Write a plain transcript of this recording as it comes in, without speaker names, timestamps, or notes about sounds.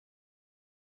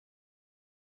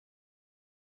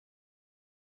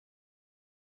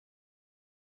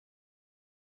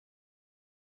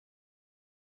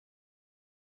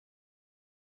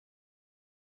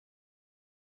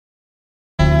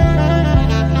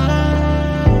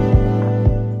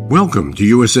Welcome to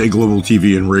USA Global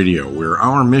TV and Radio, where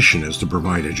our mission is to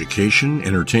provide education,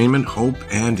 entertainment, hope,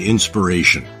 and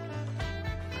inspiration.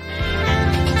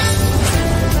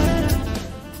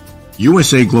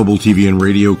 USA Global TV and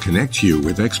Radio connects you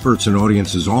with experts and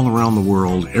audiences all around the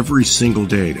world every single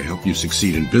day to help you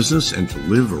succeed in business and to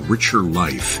live a richer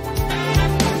life.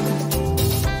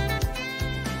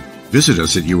 Visit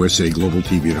us at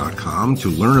usaglobaltv.com to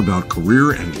learn about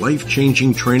career and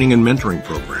life-changing training and mentoring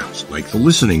programs like the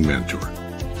Listening Mentor.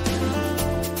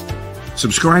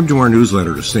 Subscribe to our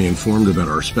newsletter to stay informed about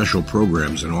our special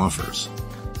programs and offers.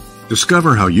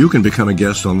 Discover how you can become a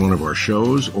guest on one of our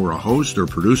shows or a host or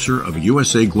producer of a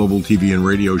USA Global TV and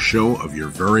Radio show of your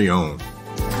very own.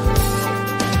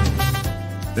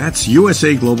 That's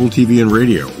USA Global TV and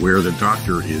Radio, where the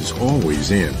doctor is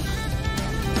always in.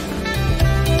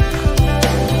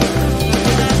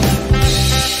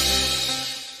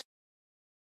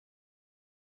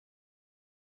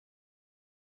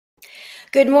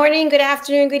 Good morning, good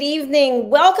afternoon, good evening.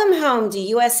 Welcome home to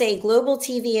USA Global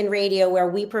TV and Radio, where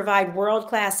we provide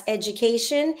world-class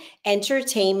education,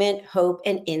 entertainment, hope,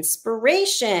 and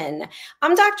inspiration.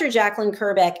 I'm Dr. JACALYN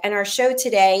KERBECK, and our show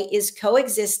today is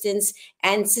Coexistence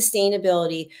and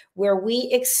Sustainability, where we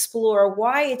explore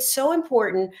why it's so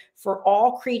important for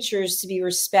all creatures to be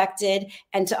respected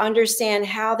and to understand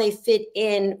how they fit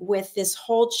in with this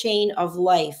whole chain of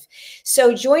life.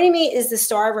 So joining me is the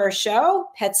star of our show,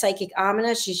 pet psychic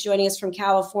AMINAH. She's joining us from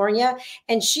California,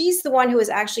 and she's the one who has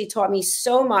actually taught me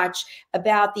so much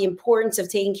about the importance of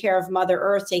taking care of Mother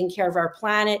Earth, taking care of our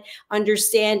planet,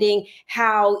 understanding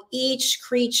how each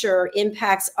creature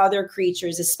impacts other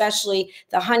creatures, especially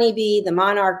the honeybee, the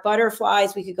monarch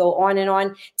butterflies. We could go on and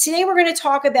on. Today, we're going to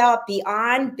talk about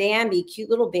beyond Bambi, cute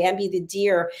little Bambi the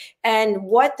deer, and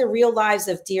what the real lives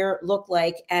of deer look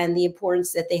like and the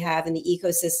importance that they have in the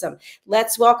ecosystem.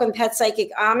 Let's welcome pet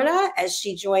psychic AMINAH as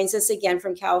she joins us again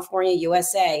from California,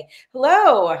 USA.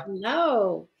 Hello.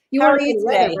 Hello. You How want are to you know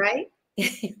the today? weather, right?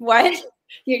 What?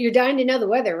 You're dying to know the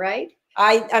weather, right?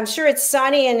 I'm sure it's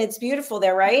sunny and it's beautiful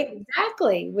there, right?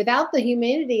 Exactly. Without the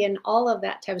humidity and all of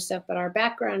that type of stuff, but our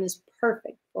background is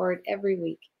perfect for it every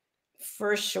week.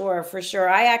 For sure, for sure.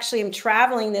 I actually am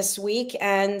traveling this week,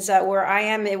 and where I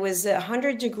am, it was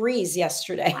 100 degrees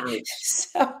yesterday. Wow.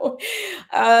 So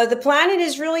the planet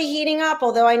is really heating up,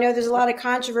 although I know there's a lot of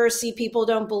controversy. People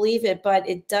don't believe it, but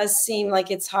it does seem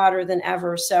like it's hotter than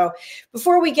ever. So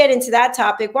before we get into that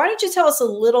topic, why don't you tell us a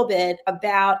little bit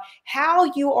about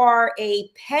how you are a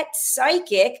pet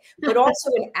psychic, but also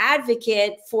an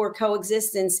advocate for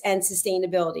coexistence and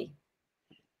sustainability?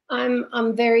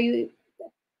 I'm very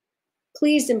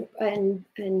pleased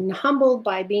and humbled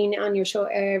by being on your show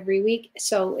every week.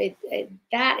 So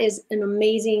that is an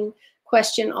amazing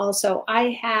question. Also,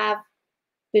 I have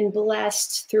been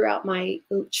blessed throughout my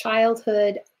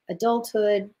childhood,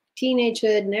 adulthood,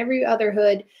 teenagehood, and every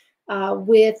otherhood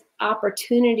with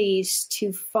opportunities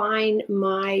to find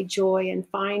my joy and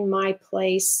find my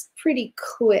place pretty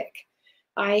quick.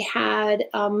 I had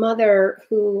a mother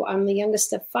who, I'm the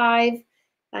youngest of 5,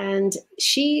 and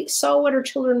she saw what her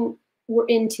children were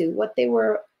into, what they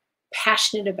were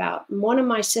passionate about. And one of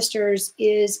my sisters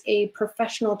is a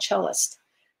professional cellist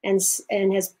and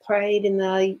has played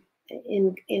in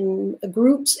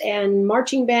groups and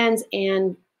marching bands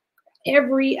and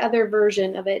every other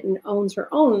version of it, and owns her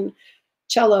own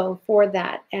cello for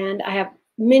that. And I have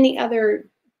many other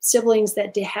siblings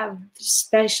that have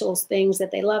special things,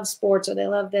 that they love sports or they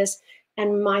love this,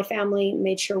 and my family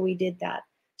made sure we did that.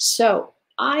 So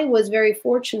I was very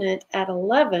fortunate at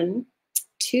 11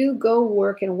 to go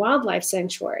work in a wildlife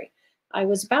sanctuary. I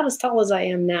was about as tall as I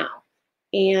am now.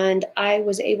 And I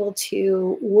was able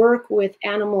to work with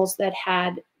animals that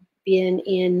had been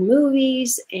in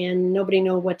movies and nobody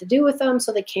knew what to do with them.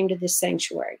 So they came to this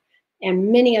sanctuary,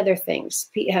 and many other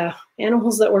things.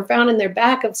 Animals that were found in their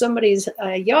back of somebody's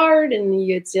yard and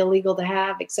it's illegal to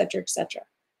have, et cetera, et cetera.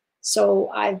 So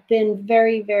I've been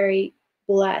very, very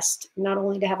blessed, not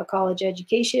only to have a college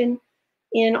education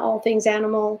in all things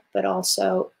animal, but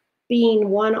also being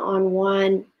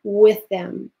one-on-one with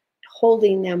them,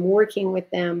 holding them, working with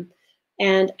them.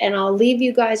 And I'll leave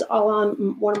you guys all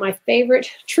on one of my favorite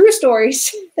true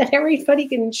stories that everybody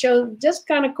can show just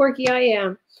kind of quirky I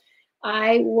am.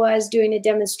 I was doing a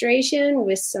demonstration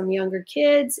with some younger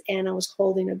kids, and I was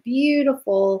holding a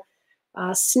beautiful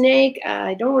snake.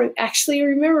 I don't actually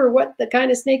remember what the kind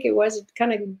of snake it was. It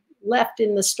kind of left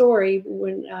in the story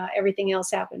when everything else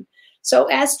happened. So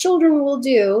as children will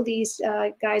do, these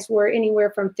guys were anywhere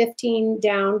from 15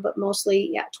 down, but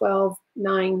mostly 12,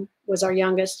 9 was our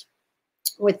youngest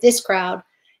with this crowd.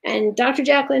 And Dr.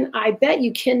 JACALYN, I bet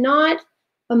you cannot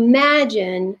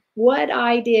imagine what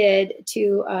I did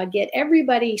to get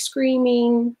everybody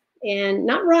screaming and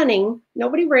not running.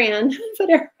 Nobody ran, but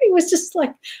everybody was just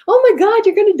like, oh my God,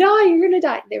 you're going to die. You're going to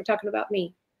die. They were talking about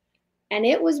me. And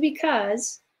it was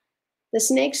because the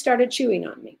snake started chewing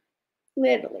on me,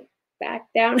 literally back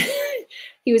down.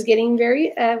 He was getting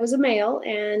very, was a male,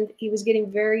 and he was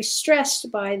getting very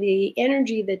stressed by the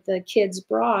energy that the kids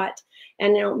brought.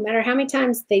 And no matter how many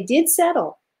times they did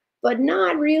settle, but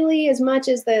not really as much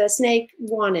as the snake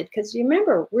wanted. Because you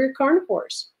remember, we're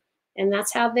carnivores, and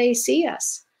that's how they see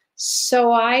us.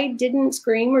 So I didn't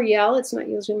scream or yell. It's not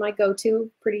usually my go-to.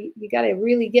 You got to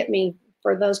really get me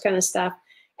for those kind of stuff.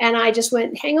 And I just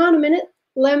went, hang on a minute,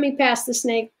 let me pass the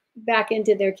snake back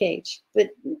into their cage.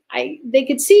 But they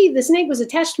could see the snake was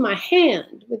attached to my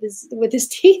hand with his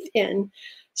teeth in.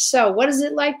 So what is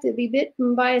it like to be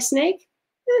bitten by a snake?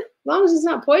 As long as it's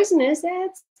not poisonous,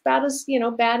 that's about as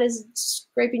bad as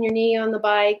scraping your knee on the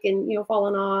bike and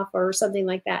falling off or something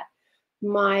like that.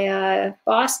 My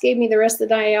boss gave me the rest of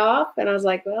the day off, and I was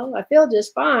like, well, I feel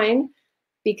just fine,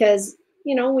 because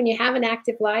when you have an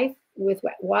active life with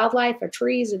wildlife or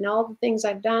trees and all the things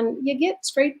I've done, you get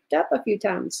scraped up a few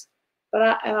times.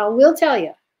 But I will tell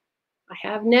you, I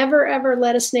have never ever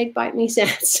let a snake bite me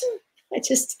since. I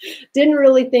just didn't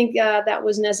really think that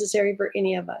was necessary for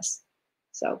any of us.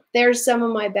 So there's some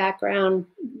of my background: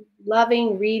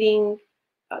 loving, reading,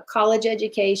 college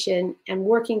education, and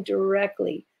working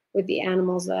directly with the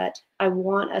animals that I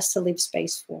want us to leave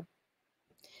space for.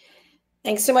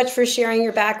 Thanks so much for sharing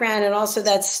your background and also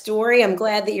that story. I'm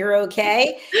glad that you're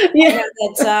okay. Yeah. I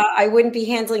know that I wouldn't be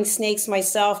handling snakes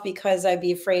myself because I'd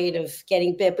be afraid of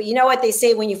getting bit. But you know what they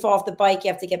say, when you fall off the bike,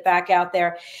 you have to get back out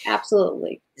there.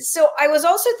 Absolutely. So I was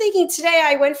also thinking today,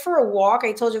 I went for a walk.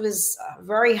 I told you it was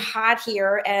very hot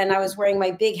here, and I was wearing my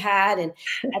big hat. And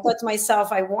I thought to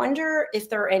myself, I wonder if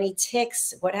there are any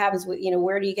ticks. What happens with,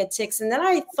 where do you get ticks? And then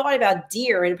I thought about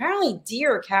deer, and apparently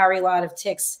deer carry a lot of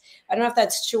ticks. I don't know if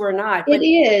that's true or not. But it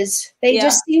is. They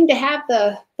just seem to have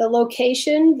the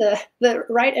location, the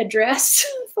right address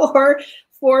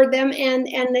for them, and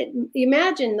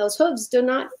imagine those hooves do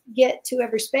not get to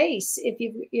every space.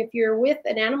 If you're with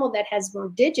an animal that has more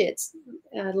digits,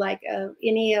 like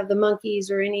any of the monkeys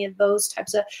or any of those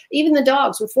types of, even the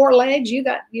dogs with 4 legs, you've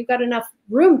got enough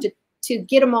room to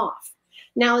get them off.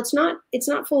 Now it's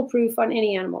not foolproof on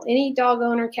any animal. Any dog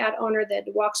owner, cat owner that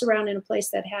walks around in a place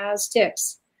that has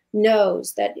ticks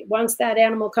knows that once that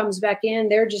animal comes back in,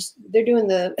 they're doing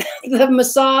the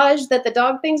massage that the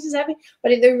dog thinks is happening.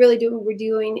 But if they're really doing what we're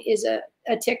doing is a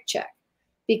tick check.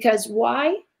 Because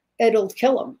why? It'll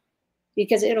kill them.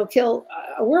 Because it'll kill.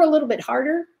 We're a little bit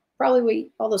harder. Probably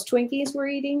we all those Twinkies we're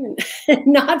eating and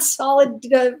not solid,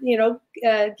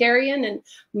 carrion and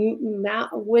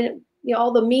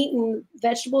all the meat and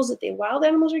vegetables that the wild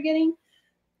animals are getting.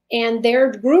 And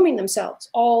they're grooming themselves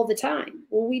all the time.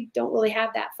 Well, we don't really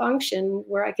have that function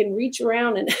where I can reach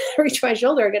around and reach my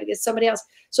shoulder. I got to get somebody else.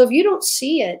 So if you don't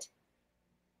see it,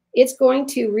 it's going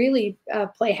to really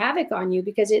play havoc on you,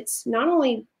 because it's not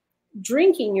only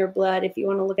drinking your blood, if you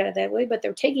want to look at it that way, but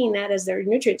they're taking that as their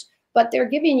nutrients, but they're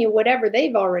giving you whatever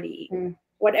they've already eaten,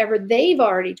 whatever they've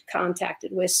already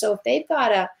contacted with. So if they've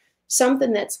got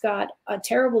something that's got a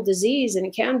terrible disease and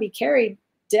it can be carried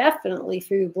definitely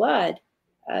through blood,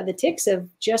 the ticks have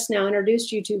just now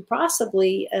introduced you to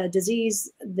possibly a disease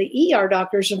the ER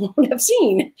doctors won't have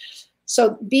seen.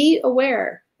 So be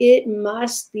aware. It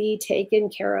must be taken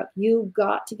care of. You've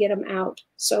got to get them out.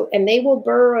 So, and they will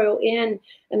burrow in,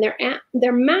 and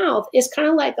their mouth is kind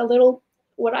of like a little,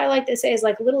 what I like to say is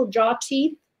like little jaw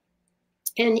teeth.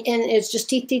 And it's just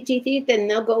teeth, and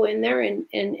they'll go in there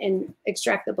and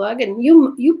extract the blood. And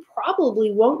you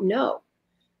probably won't know.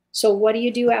 So what do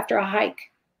you do after a hike?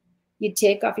 You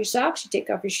take off your socks, you take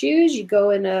off your shoes, you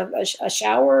go in a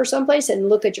shower or someplace and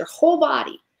look at your whole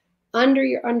body, under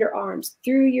your underarms,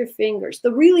 through your fingers.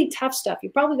 The really tough stuff,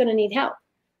 you're probably going to need help.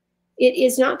 It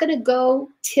is not going to go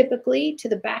typically to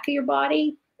the back of your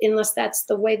body unless that's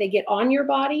the way they get on your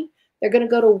body. They're going to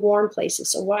go to warm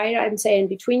places. So why I'm saying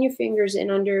between your fingers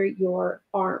and under your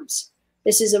arms.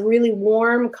 This is a really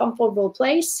warm, comfortable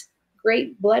place,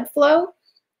 great blood flow,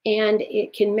 and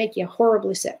it can make you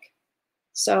horribly sick.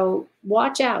 So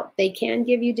watch out. They can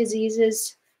give you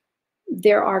diseases.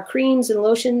 There are creams and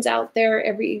lotions out there.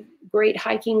 Every great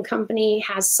hiking company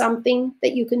has something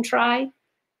that you can try.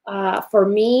 For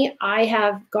me, I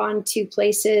have gone to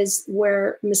places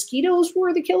where mosquitoes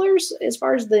were the killers, as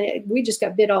far as we just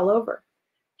got bit all over.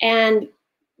 And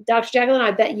Dr. JACALYN,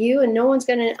 I bet you and no one's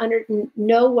going to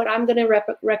know what I'm going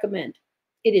to recommend.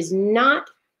 It is not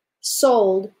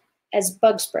sold as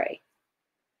bug spray,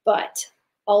 but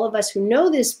all of us who know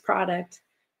this product,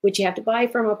 which you have to buy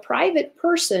from a private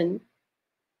person,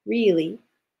 really,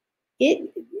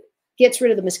 it gets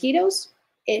rid of the mosquitoes.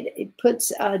 It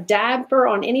puts a damper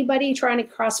on anybody trying to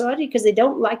cross the boundary because they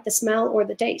don't like the smell or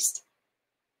the taste.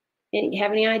 And you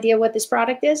have any idea what this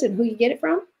product is and who you get it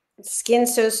from? Skin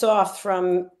So Soft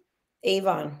from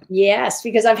Avon. Yes,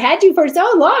 because I've had you for so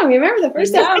long. Remember the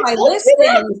first time I listened.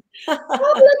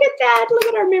 Oh, look at that. Look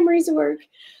at our memories of work.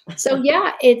 So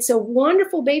yeah, it's a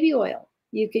wonderful baby oil.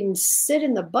 You can sit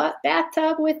in the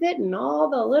bathtub with it and all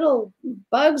the little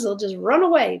bugs will just run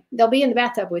away. They'll be in the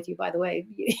bathtub with you, by the way.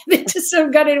 They just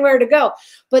haven't got anywhere to go.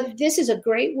 But this is a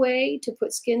great way to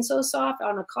put Skin So Soft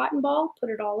on a cotton ball, put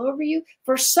it all over you.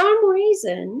 For some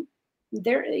reason,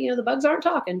 the bugs aren't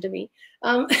talking to me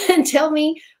and tell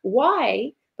me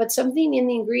why, but something in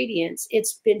the ingredients,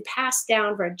 it's been passed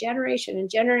down for generation and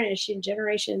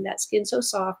generation, that Skin So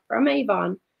Soft from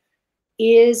Avon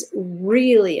is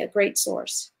really a great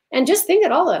source. And just think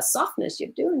of all the softness you're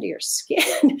doing to your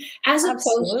skin as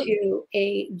opposed to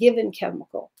a given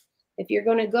chemical. If you're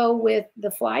going to go with the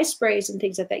fly sprays and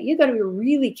things like that, you got to be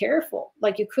really careful.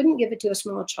 Like you couldn't give it to a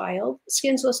small child.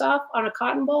 Skin So Soft on a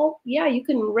cotton ball, yeah, you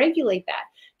can regulate that.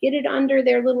 Get it under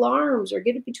their little arms or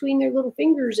get it between their little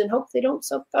fingers and hope they don't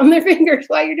soak on their fingers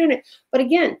while you're doing it. But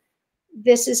again,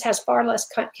 this has far less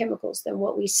chemicals than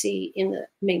what we see in the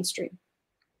mainstream.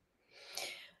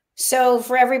 So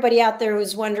for everybody out there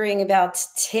who's wondering about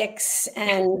ticks,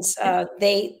 and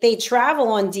they travel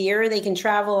on deer, they can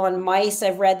travel on mice.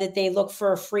 I've read that they look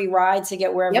for a free ride to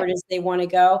get wherever it is they want to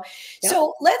go.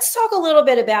 So let's talk a little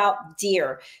bit about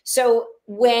deer. So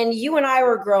when you and I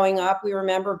were growing up, we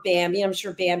remember Bambi. I'm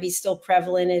sure Bambi's still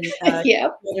prevalent in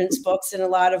children's books in a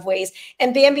lot of ways.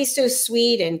 And Bambi's so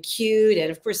sweet and cute. And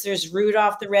of course, there's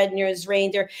Rudolph the Red-Nosed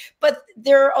Reindeer. But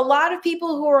there are a lot of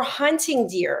people who are hunting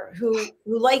deer, who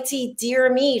like to eat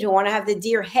deer meat, who want to have the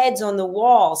deer heads on the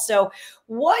wall. So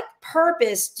what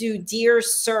purpose do deer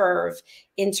serve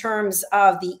in terms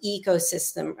of the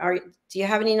ecosystem? Do you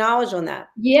have any knowledge on that?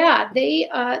 Yeah,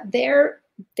 their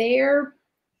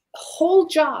whole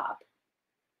job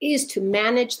is to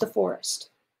manage the forest.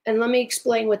 And let me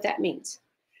explain what that means.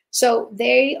 So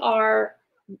they are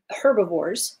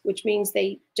herbivores, which means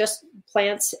they just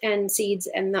plants and seeds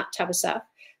and that type of stuff.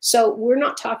 So we're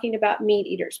not talking about meat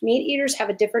eaters. Meat eaters have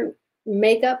a different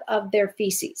makeup of their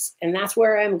feces, and that's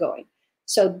where I'm going.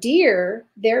 So deer,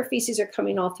 their feces are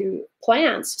coming all through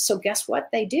plants. So guess what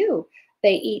they do?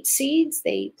 They eat seeds,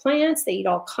 they eat plants, they eat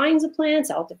all kinds of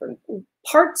plants, all different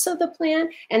parts of the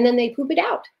plant, and then they poop it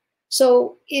out.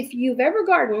 So if you've ever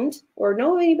gardened or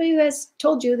know anybody who has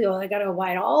told you, I got to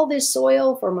provide all this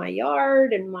soil for my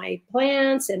yard and my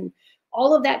plants and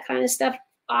all of that kind of stuff,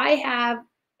 I have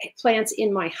plants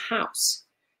in my house,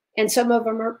 and some of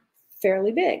them are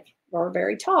fairly big or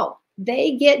very tall.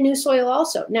 They get new soil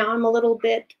also. Now I'm a little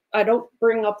bit, I don't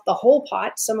bring up the whole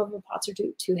pot. Some of the pots are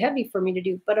too heavy for me to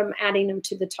do, but I'm adding them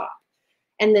to the top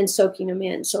and then soaking them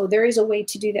in. So there is a way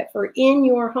to do that for in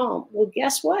your home. Well,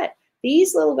 guess what?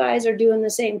 These little guys are doing the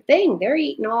same thing. They're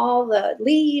eating all the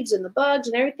leaves and the bugs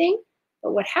and everything.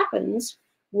 But what happens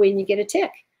when you get a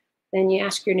tick? Then you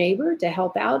ask your neighbor to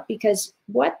help out, because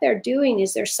what they're doing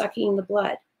is they're sucking the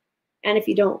blood. And if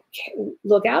you don't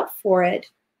look out for it,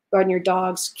 on your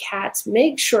dogs, cats,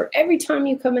 make sure every time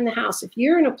you come in the house, if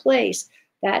you're in a place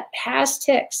that has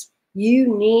ticks,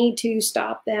 you need to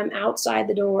stop them outside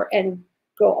the door and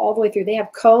go all the way through. They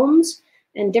have combs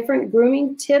and different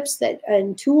grooming tips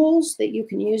and tools that you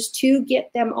can use to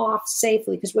get them off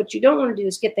safely. Because what you don't want to do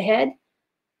is get the head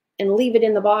and leave it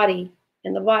in the body,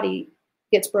 and the body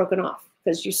gets broken off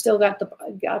because you still got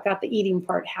the eating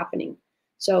part happening.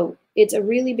 So it's a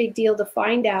really big deal to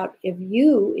find out if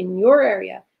you in your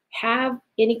area have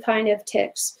any kind of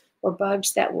ticks or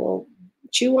bugs that will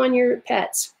chew on your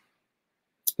pets.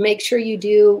 Make sure you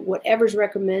do whatever's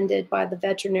recommended by the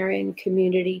veterinarian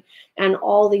community and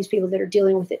all these people that are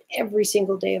dealing with it every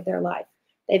single day of their life.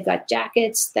 They've got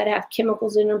jackets that have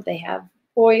chemicals in them. They have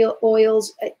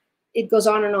oils. It goes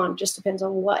on and on. Just depends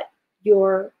on what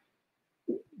your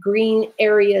green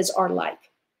areas are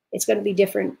like. It's going to be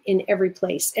different in every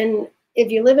place. And if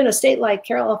you live in a state like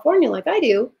California, like I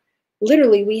do,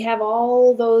 literally we have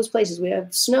all those places. We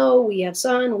have snow, we have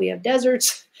sun, we have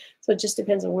deserts. So it just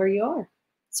depends on where you are.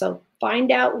 So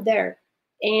find out there.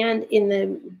 And in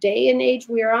the day and age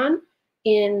we're on,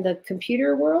 in the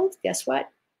computer world, guess what?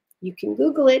 You can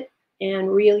Google it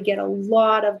and really get a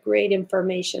lot of great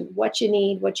information. What you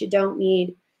need, what you don't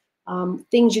need,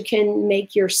 things you can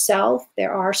make yourself.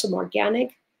 There are some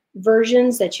organic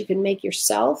versions that you can make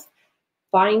yourself.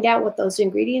 Find out what those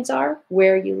ingredients are,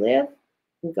 where you live,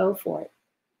 and go for it.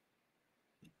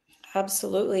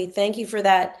 Absolutely. Thank you for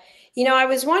that. I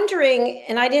was wondering,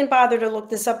 and I didn't bother to look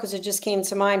this up because it just came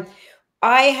to mind.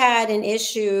 I had an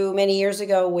issue many years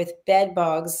ago with bed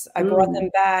bugs. I brought them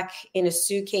back in a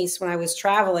suitcase when I was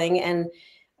traveling. And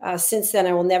since then,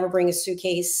 I will never bring a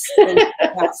suitcase in the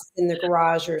house, in the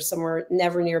garage or somewhere,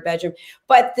 never near a bedroom.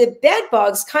 But the bed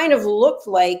bugs kind of looked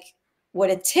like what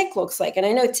a tick looks like. And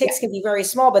I know ticks can be very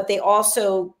small, but they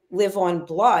also live on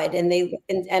blood, and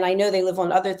and I know they live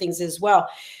on other things as well.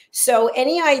 So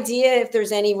any idea if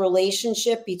there's any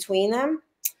relationship between them?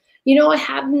 I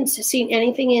haven't seen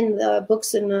anything in the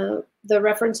books and the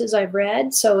references I've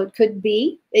read. So it could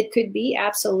be,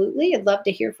 absolutely. I'd love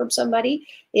to hear from somebody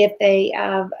if they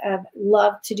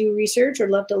love to do research or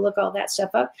love to look all that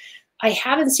stuff up. I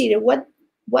haven't seen it.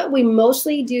 What we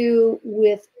mostly do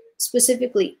with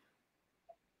specifically,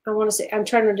 I want to say, I'm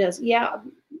trying to do,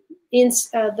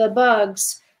 the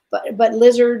bugs, but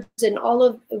lizards and all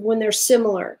of, when they're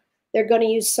similar, they're going to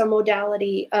use some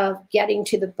modality of getting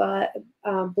to the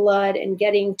blood and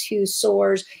getting to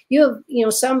sores. You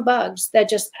have, some bugs that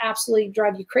just absolutely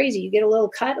drive you crazy. You get a little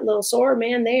cut, a little sore,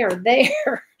 man, they are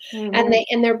there.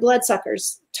 And they're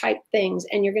bloodsuckers type things.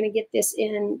 And you're going to get this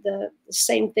in the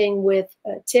same thing with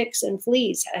ticks and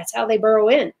fleas. That's how they burrow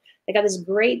in. They got this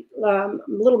great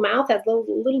little mouth, has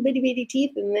little bitty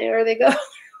teeth, and there they go.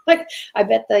 Like, I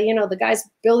bet the guys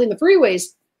building the freeways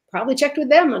probably checked with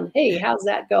them on, hey, how's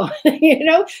that going?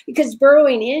 Because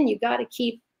burrowing in, you got to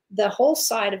keep the whole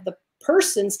side of the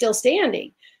person still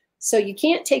standing. So you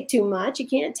can't take too much. You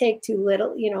can't take too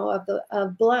little,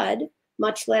 of blood,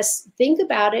 much less think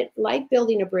about it like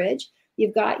building a bridge.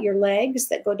 You've got your legs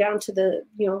that go down to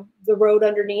the road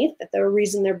underneath, that the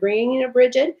reason they're bringing a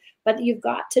bridge in, but you've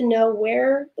got to know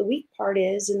where the weak part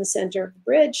is in the center of the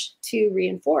bridge to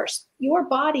reinforce. Your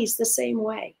body's the same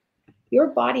way. Your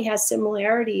body has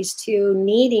similarities to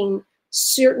needing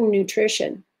certain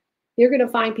nutrition. You're going to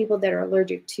find people that are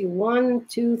allergic to 1,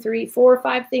 2, 3, 4,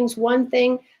 5 things. One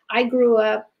thing, I grew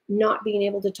up not being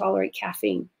able to tolerate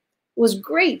caffeine. It was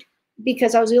great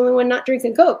because I was the only one not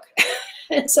drinking Coke.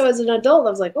 And so as an adult, I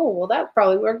was like, oh, well, that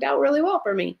probably worked out really well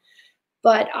for me.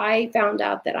 But I found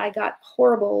out that I got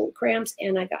horrible cramps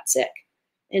and I got sick.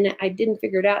 And I didn't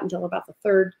figure it out until about the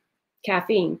 3rd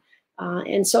caffeine.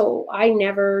 And so I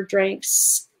never drank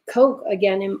Coke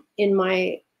again in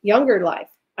my younger life.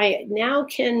 I now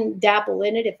can dabble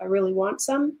in it if I really want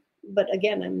some, but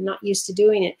again, I'm not used to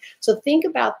doing it. So think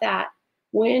about that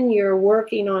when you're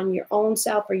working on your own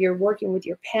self or you're working with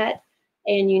your pet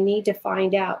and you need to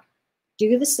find out,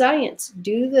 do the science,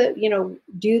 do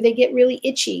they get really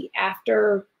itchy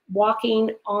after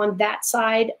walking on that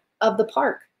side of the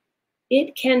park?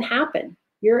 It can happen.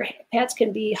 Your pets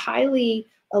can be highly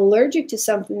allergic to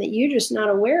something that you're just not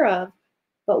aware of.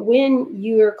 But when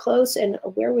you're close and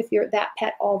aware with that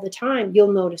pet all the time,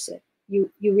 you'll notice it. You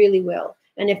really will.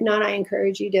 And if not, I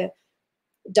encourage you to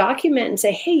document and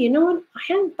say, hey, you know what? I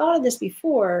hadn't thought of this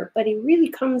before, but he really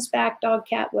comes back, dog,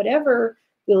 cat, whatever.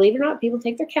 Believe it or not, people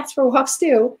take their cats for walks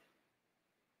too,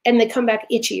 and they come back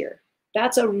itchier.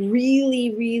 That's a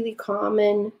really, really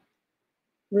common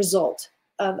result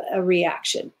of a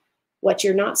reaction. What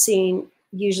you're not seeing,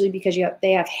 usually because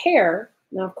they have hair.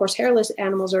 Now, of course, hairless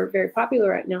animals are very popular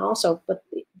right now also, but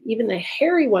even the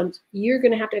hairy ones, you're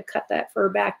going to have to cut that fur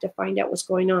back to find out what's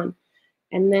going on.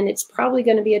 And then it's probably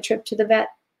going to be a trip to the vet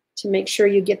to make sure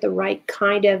you get the right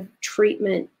kind of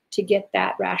treatment to get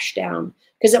that rash down.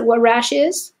 Because what rash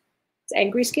is, it's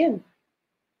angry skin.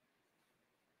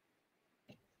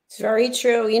 It's very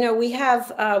true. We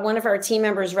have one of our team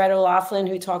members, Red O'Laughlin,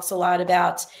 who talks a lot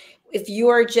about if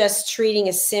you're just treating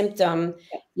a symptom,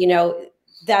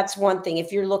 that's one thing.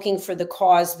 If you're looking for the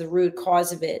cause, the root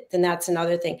cause of it, then that's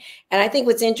another thing. And I think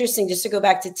what's interesting, just to go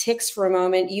back to ticks for a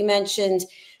moment, you mentioned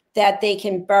that they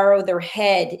can burrow their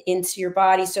head into your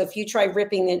body. So if you try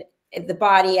ripping the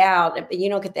body out, but you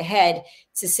don't get the head,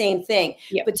 it's the same thing.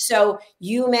 Yeah. But so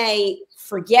you may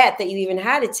forget that you even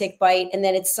had a tick bite, and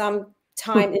then at some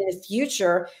time in the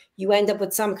future, you end up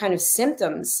with some kind of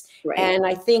symptoms. Right. And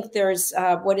I think there's,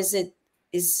 what is it,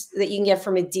 is that you can get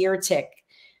from a deer tick.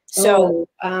 So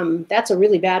that's a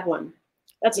really bad one.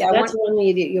 That's one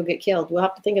you'll get killed. We'll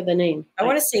have to think of the name. I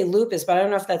want to say lupus, but I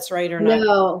don't know if that's right or not.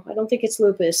 No, I don't think it's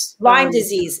lupus. Lyme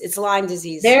disease. It's Lyme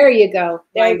disease. There you go.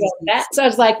 There Lyme you go. disease. So I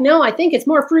was like, no, I think it's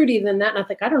more fruity than that. And I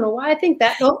think, I don't know why I think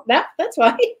that. No, that's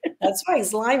why. That's why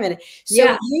it's Lyme in it.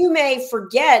 So you may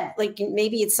forget, like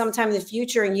maybe it's sometime in the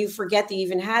future and you forget that you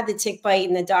even had the tick bite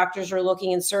and the doctors are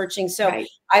looking and searching. So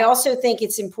I also think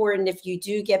it's important if you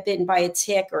do get bitten by a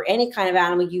tick or any kind of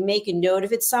animal, you make a note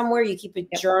of it somewhere. You keep a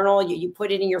journal, you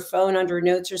put it in your phone under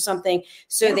notes or something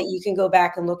so that you can go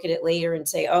back and look at it later and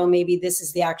say, oh, maybe this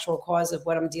is the actual cause of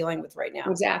what I'm dealing with right now.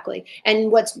 Exactly.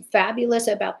 And what's fabulous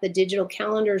about the digital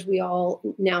calendars we all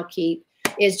now keep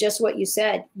is just what you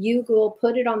said. You will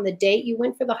put it on the date you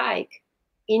went for the hike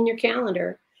in your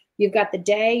calendar. You've got the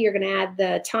day, you're going to add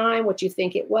the time, what you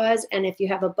think it was. And if you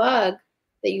have a bug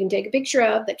that you can take a picture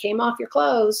of that came off your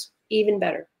clothes, even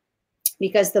better.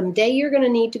 Because the day you're going to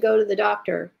need to go to the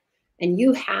doctor and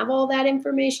you have all that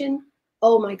information,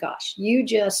 oh my gosh, you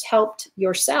just helped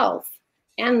yourself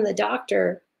and the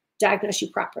doctor diagnose you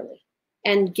properly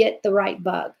and get the right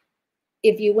bug.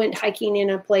 If you went hiking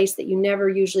in a place that you never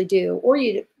usually do, or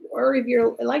if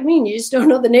you're like me and you just don't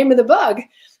know the name of the bug,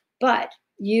 but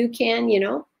you can, you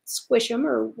know, squish them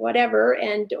or whatever,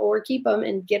 or keep them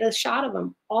and get a shot of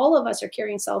them. All of us are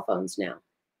carrying cell phones now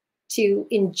to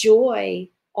enjoy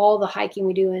all the hiking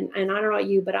we do. And I don't know about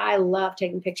you, but I love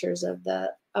taking pictures of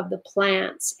the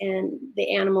plants and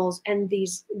the animals and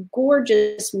these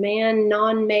gorgeous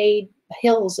non-made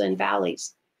hills and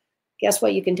valleys. Guess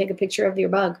what? You can take a picture of your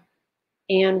bug.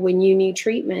 And when you need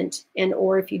treatment,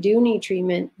 or if you do need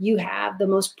treatment, you have the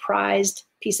most prized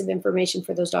piece of information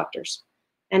for those doctors.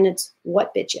 And it's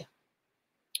what bit you?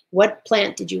 What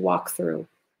plant did you walk through?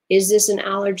 Is this an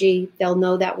allergy? They'll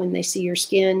know that when they see your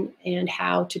skin and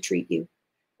how to treat you.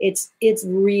 It's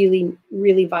really,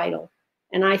 really vital.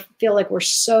 And I feel like we're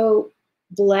so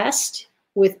blessed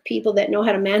with people that know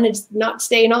how to manage not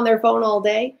staying on their phone all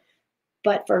day.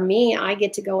 But for me, I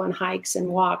get to go on hikes and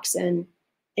walks and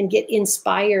get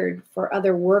inspired for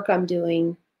other work I'm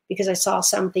doing because I saw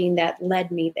something that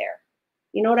led me there.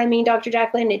 You know what I mean, Dr.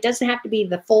 JACALYN? It doesn't have to be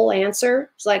the full answer.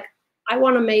 It's like, I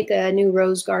want to make a new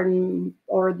rose garden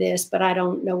or this, but I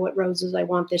don't know what roses I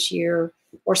want this year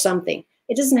or something.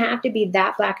 It doesn't have to be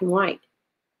that black and white.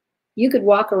 You could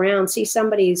walk around, see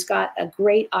somebody who's got a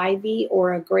great ivy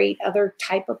or a great other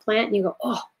type of plant, and you go,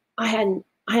 oh, I hadn't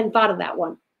thought of that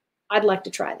one. I'd like to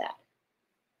try that.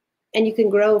 And you can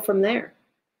grow from there.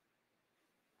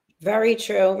 Very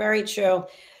true. Very true.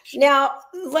 Now,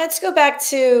 let's go back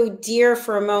to deer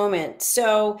for a moment.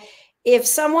 So if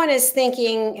someone is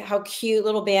thinking how cute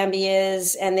little Bambi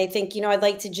is, and they think, you know, I'd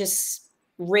like to just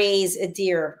raise a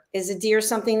deer. Is a deer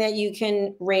something that you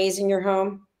can raise in your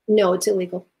home? No, it's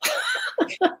illegal.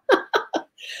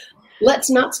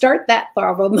 Let's not start that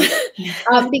problem.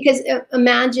 Because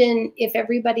imagine if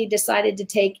everybody decided to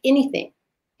take anything,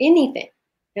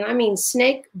 and I mean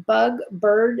snake, bug,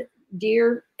 bird,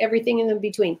 deer, everything in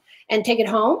between, and take it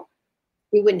home,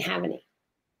 we wouldn't have any.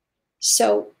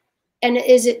 So, and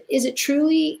is it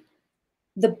truly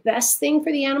the best thing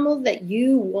for the animal that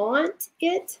you want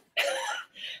it?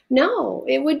 No,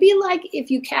 it would be like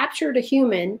if you captured a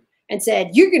human and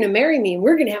said, you're going to marry me and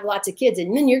we're going to have lots of kids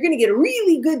and then you're going to get a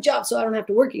really good job so I don't have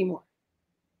to work anymore.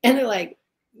 And they're like,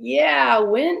 yeah,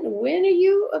 when are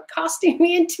you accosting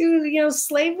me into, you know,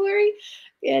 slavery?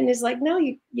 And it's like, no,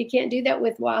 you can't do that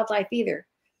with wildlife either.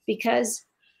 Because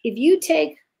if you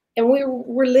take, and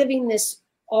we're living this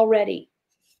already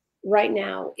right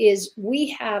now, is we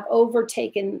have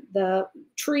overtaken the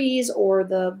trees or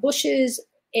the bushes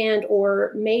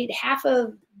or made half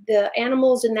of the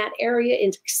animals in that area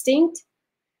extinct.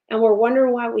 And we're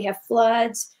wondering why we have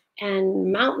floods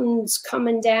and mountains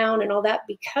coming down and all that,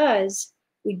 because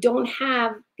we don't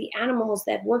have the animals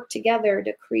that work together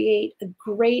to create a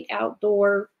great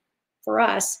outdoor, for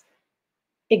us,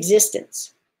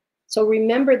 existence. So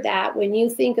remember that when you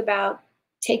think about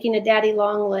taking a daddy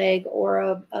long leg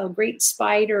or a great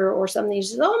spider or something, you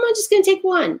say, oh, I'm just going to take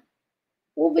one.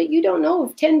 Well, but you don't know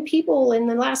if 10 people in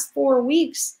the last 4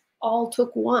 weeks all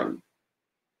took one.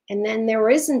 And then there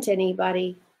isn't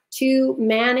anybody to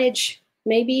manage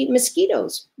maybe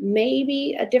mosquitoes,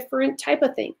 maybe a different type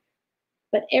of thing.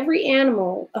 But every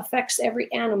animal affects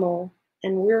every animal,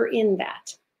 and we're in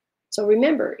that. So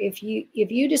remember, if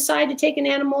you decide to take an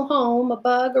animal home, a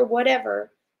bug or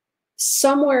whatever,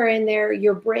 somewhere in there,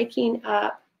 you're breaking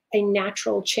up a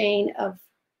natural chain of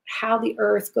how the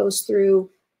earth goes through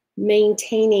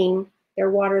maintaining their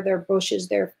water, their bushes,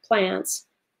 their plants,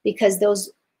 because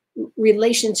those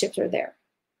relationships are there.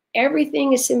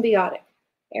 Everything is symbiotic.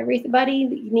 Everybody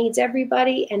needs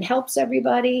everybody and helps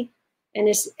everybody,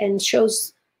 and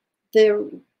shows the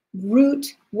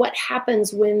root, what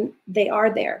happens when they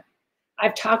are there.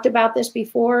 I've talked about this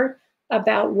before,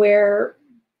 about where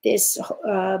this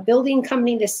building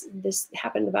company, this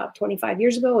happened about 25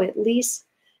 years ago at least,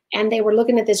 and they were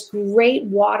looking at this great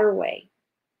waterway.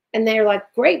 And they're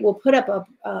like, great, we'll put up a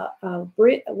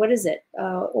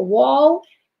wall,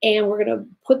 And we're going to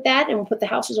put that, and we'll put the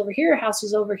houses over here,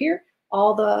 houses over here.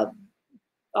 All the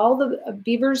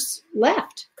beavers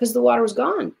left because the water was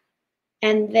gone.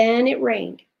 And then it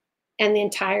rained, and the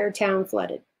entire town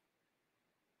flooded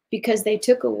because they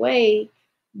took away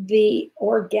the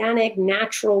organic,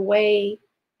 natural way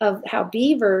of how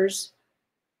beavers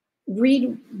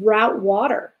reroute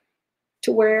water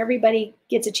to where everybody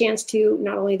gets a chance to,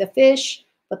 not only the fish,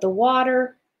 but the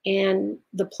water and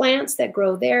the plants that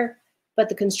grow there. But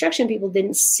the construction people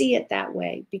didn't see it that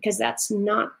way because that's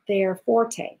not their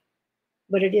forte,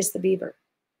 but it is the beaver.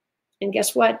 And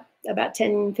guess what? About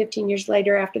 10, 15 years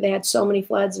later, after they had so many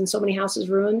floods and so many houses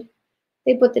ruined,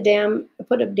 they put a dam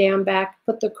back,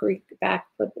 put the creek back,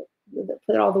 put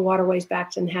all the waterways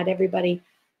back, and had everybody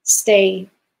stay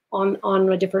on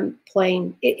a different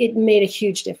plane. It made a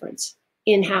huge difference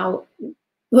in how,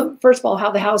 first of all,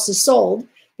 how the houses sold,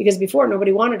 because before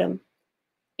nobody wanted them,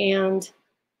 and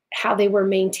how they were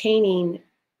maintaining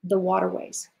the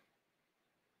waterways.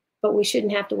 But we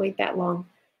shouldn't have to wait that long.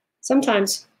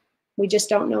 Sometimes we just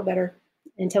don't know better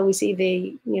until we see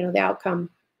the outcome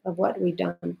of what we've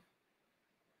done.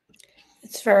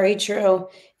 It's very true.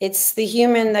 It's the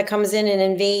human that comes in and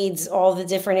invades all the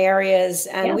different areas.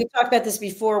 And we've talked about this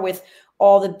before with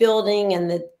all the building and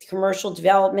the commercial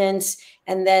developments.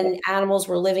 And then animals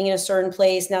were living in a certain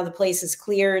place. Now the place is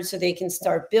cleared so they can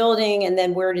start building. And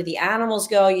then where do the animals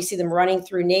go? You see them running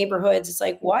through neighborhoods. It's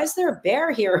like, why is there a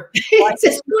bear here? Why is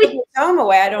this taking his home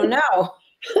away? I don't know.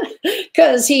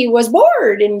 Because he was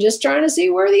bored and just trying to see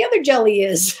where the other jelly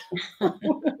is.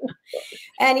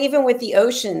 And even with the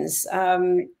oceans,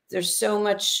 there's so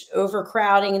much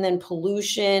overcrowding and then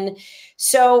pollution.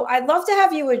 So I'd love to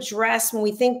have you address, when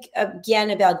we think again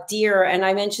about deer, and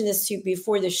I mentioned this to you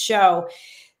before the show,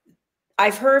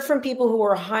 I've heard from people who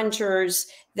are hunters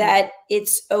that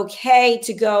it's okay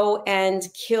to go and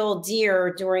kill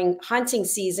deer during hunting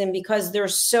season because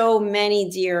there's so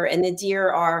many deer, and the deer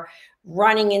are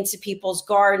running into people's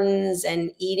gardens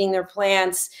and eating their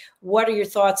plants. What are your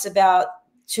thoughts about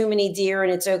too many deer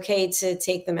and it's okay to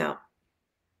take them out?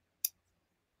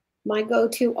 My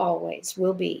go-to always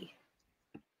will be,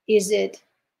 is it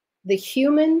the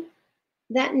human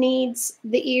that needs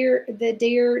the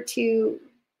deer to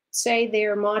say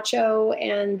they're macho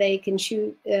and they can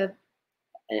shoot an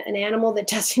animal that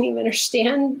doesn't even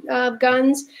understand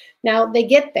guns? Now they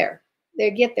get there.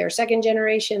 Second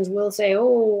generations will say, oh,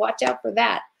 watch out for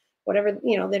that. Whatever,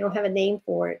 they don't have a name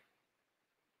for it.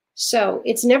 So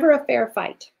it's never a fair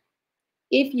fight.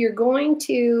 If you're going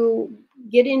to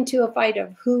get into a fight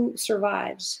of who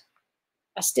survives,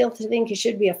 I still think it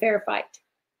should be a fair fight.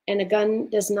 And a gun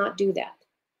does not do that.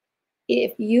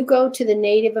 If you go to the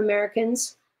Native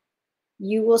Americans,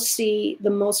 you will see the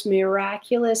most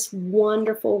miraculous,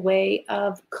 wonderful way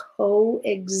of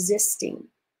coexisting.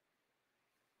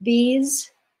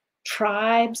 These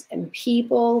tribes and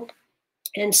people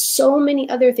and so many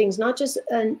other things, not just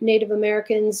Native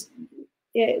Americans,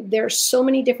 there are so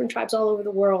many different tribes all over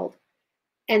the world,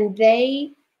 and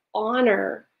they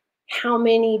honor how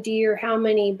many deer, how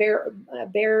many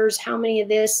bears, how many of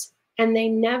this, and they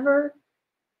never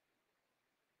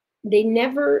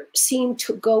seem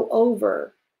to go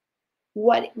over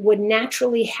what would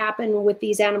naturally happen with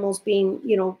these animals being,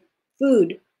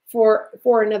 food for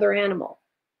another animal.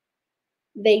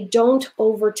 They don't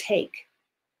overtake.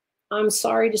 I'm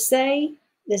sorry to say,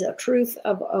 there's a truth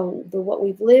of what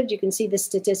we've lived. You can see the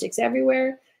statistics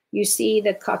everywhere. You see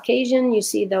the Caucasian, you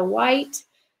see the white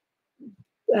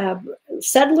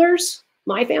settlers.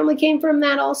 My family came from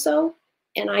that also.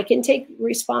 And I can take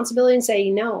responsibility and say,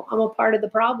 no, I'm a part of the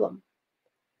problem.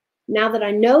 Now that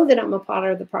I know that I'm a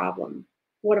part of the problem,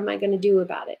 what am I going to do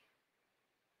about it?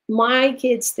 My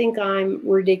kids think I'm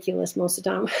ridiculous most of the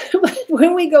time. But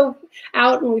when we go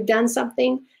out and we've done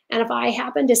something, and if I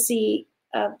happen to see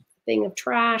a thing of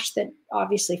trash that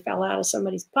obviously fell out of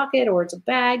somebody's pocket, or it's a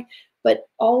bag, but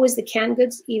always the canned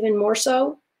goods, even more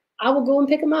so, I will go and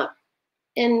pick them up.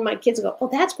 And my kids go, oh,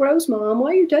 that's gross, Mom.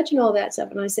 Why are you touching all that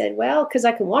stuff? And I said, well, because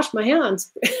I can wash my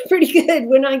hands pretty good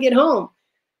when I get home.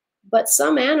 But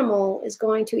some animal is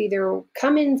going to either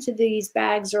come into these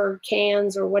bags or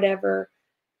cans or whatever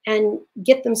and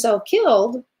get themselves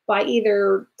killed by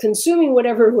either consuming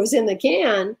whatever was in the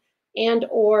can, and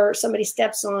or somebody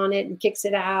steps on it and kicks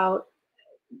it out.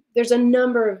 There's a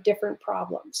number of different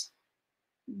problems.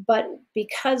 But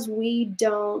because we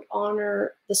don't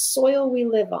honor the soil we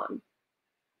live on,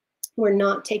 we're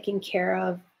not taking care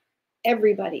of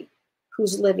everybody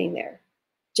who's living there.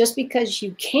 Just because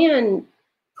you can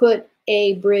put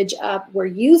a bridge up where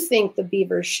you think the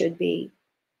beavers should be,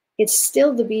 it's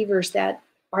still the beavers that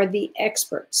are the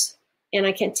experts. And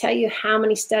I can't tell you how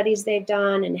many studies they've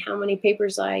done and how many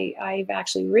papers I've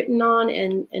actually written on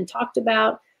and talked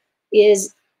about,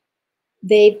 is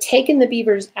they've taken the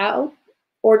beavers out,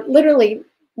 or literally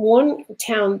one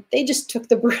town, they just took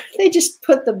they just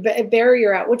put the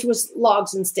barrier out, which was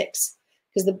logs and sticks,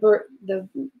 because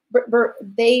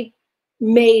they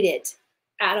made it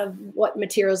out of what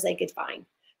materials they could find.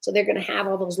 So they're going to have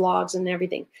all those logs and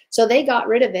everything. So they got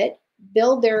rid of it,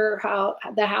 build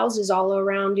the houses all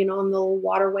around, and the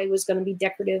waterway was going to be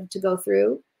decorative to go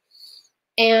through.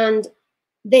 And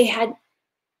they had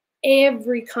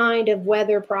every kind of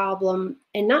weather problem,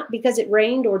 and not because it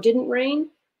rained or didn't rain,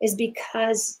 is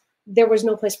because there was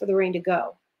no place for the rain to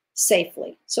go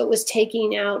safely. So it was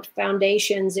taking out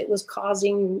foundations, it was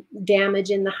causing damage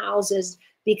in the houses,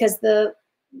 because the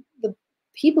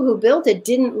people who built it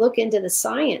didn't look into the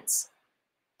science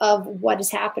of what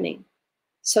is happening.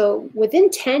 So within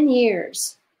 10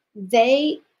 years,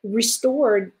 they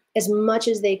restored as much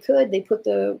as they could. They put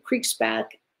the creeks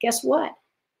back. Guess what?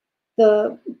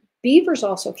 The beavers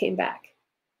also came back.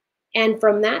 And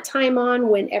from that time on,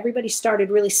 when everybody started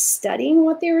really studying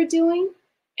what they were doing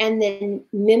and then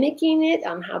mimicking it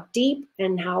on how deep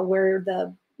and where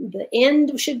the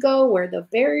end should go, where the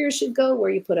barriers should go,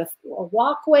 where you put a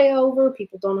walkway over,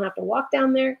 people don't have to walk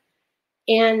down there.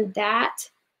 And that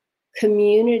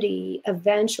community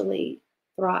eventually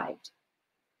thrived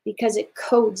because it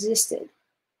coexisted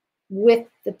with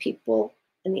the people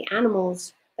and the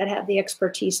animals that have the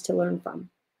expertise to learn from.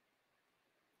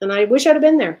 And I wish I'd have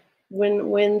been there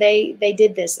when they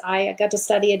did this. I got to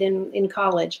study it in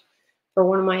college for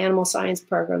one of my animal science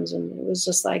programs, and it was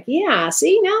just like, yeah,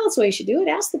 see, now that's the way you should do it.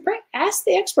 Ask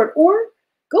the expert, or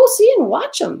go see and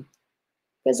watch them,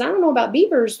 because I don't know about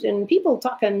beavers and people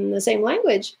talking the same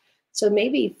language. So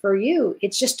maybe for you,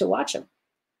 it's just to watch them.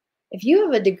 If you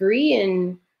have a degree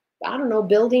in, I don't know,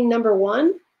 building number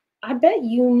one, I bet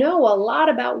you know a lot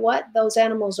about what those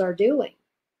animals are doing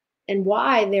and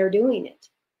why they're doing it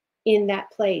in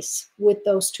that place with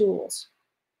those tools.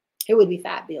 It would be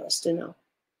fabulous to know,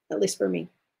 at least for me.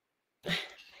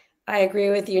 I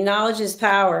agree with you. Knowledge is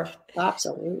power.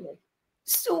 Absolutely.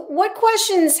 So what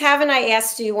questions haven't I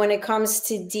asked you when it comes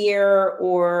to deer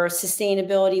or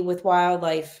sustainability with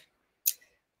wildlife?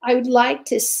 I would like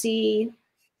to see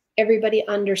everybody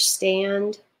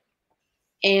understand,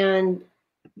 and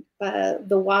the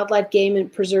wildlife game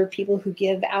and preserve people who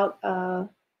give out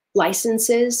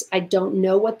licenses. I don't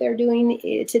know what they're doing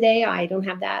today. I don't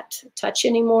have that touch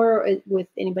anymore with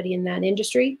anybody in that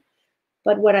industry.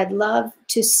 But what I'd love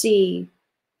to see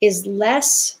is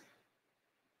less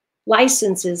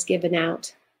licenses given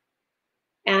out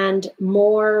and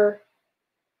more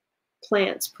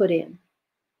plants put in.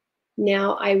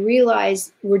 Now, I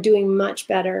realize we're doing much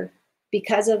better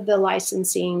because of the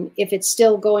licensing. If it's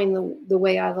still going the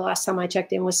way the last time I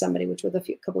checked in with somebody, which was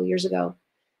a couple of years ago,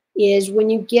 is when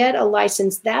you get a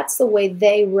license, that's the way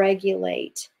they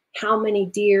regulate how many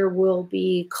deer will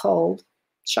be culled,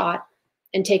 shot,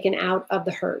 and taken out of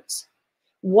the herds.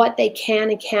 What they can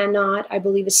and cannot, I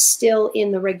believe, is still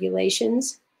in the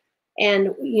regulations.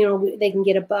 And, they can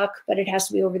get a buck, but it has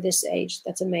to be over this age.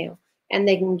 That's a male. And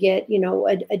they can get,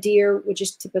 a deer, which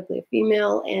is typically a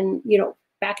female, and,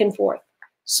 back and forth.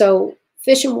 So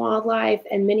Fish and Wildlife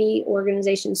and many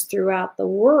organizations throughout the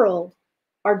world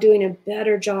are doing a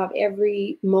better job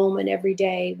every moment, every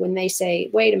day, when they say,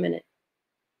 wait a minute,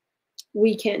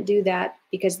 we can't do that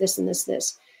because this and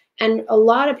this. And a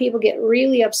lot of people get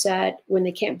really upset when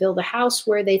they can't build a house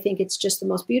where they think it's just the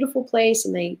most beautiful place,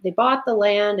 and they bought the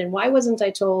land, and why wasn't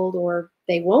I told? Or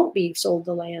they won't be sold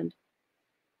the land,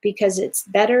 because it's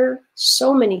better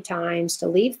so many times to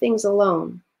leave things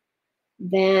alone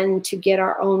than to get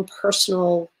our own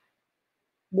personal,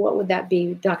 what would that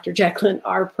be, Dr. JACALYN?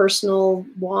 Our personal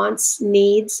wants,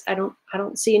 needs. I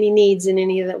don't see any needs in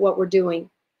any of that, what we're doing.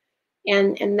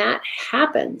 And that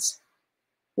happens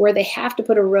where they have to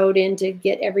put a road in to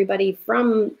get everybody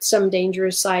from some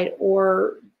dangerous site,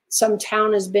 or some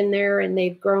town has been there and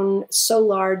they've grown so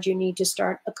large, you need to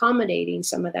start accommodating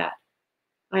some of that.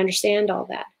 I understand all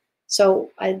that. So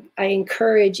I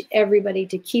encourage everybody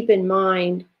to keep in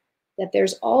mind that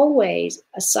there's always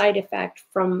a side effect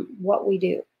from what we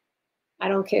do. I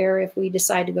don't care if we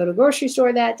decide to go to the grocery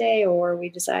store that day, or we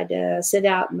decide to sit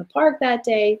out in the park that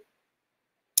day.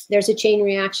 There's a chain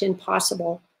reaction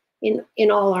possible in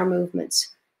all our movements.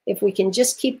 If we can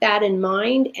just keep that in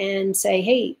mind and say,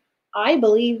 hey, I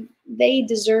believe they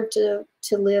deserve to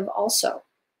live also.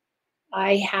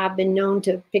 I have been known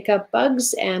to pick up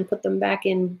bugs and put them back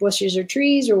in bushes or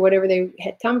trees or whatever they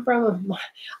had come from.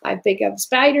 I pick up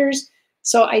spiders.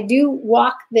 So I do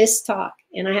walk this talk.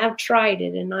 and I have tried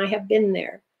it, and I have been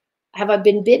there. Have I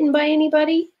been bitten by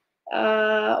anybody?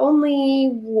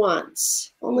 Only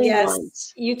once. Only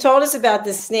once. You told us about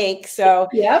the snake, so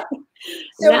yep.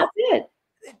 So that's it.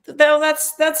 Though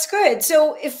that's good.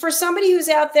 So if for somebody who's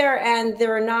out there and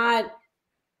they're not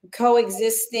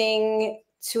coexisting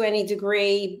to any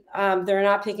degree, they're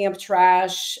not picking up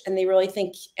trash, and they really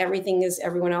think everything is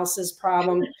everyone else's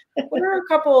problem, what are a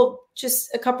couple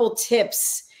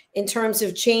tips in terms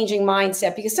of changing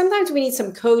mindset? Because sometimes we need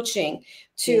some coaching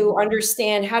to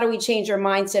understand how do we change our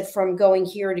mindset from going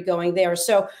here to going there.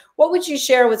 So what would you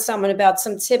share with someone about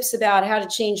some tips about how to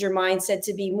change your mindset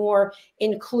to be more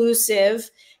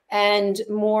inclusive and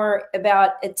more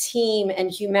about a team and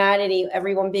humanity,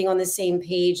 everyone being on the same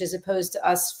page as opposed to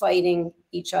us fighting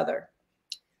each other?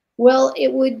 Well,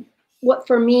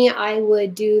 for me, I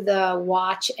would do the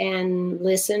watch and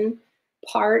listen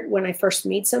part when I first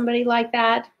meet somebody like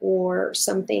that, or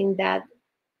something that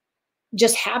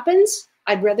just happens.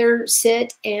 I'd rather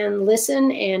sit and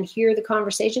listen and hear the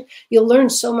conversation. You'll learn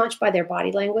so much by their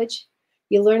body language.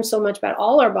 You learn so much about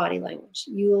all our body language.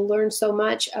 You'll learn so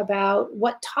much about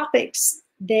what topics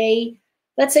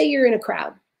let's say you're in a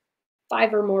crowd,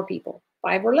 5 or more people,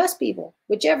 5 or less people,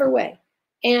 whichever way.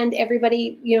 And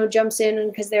everybody, jumps in,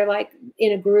 because they're like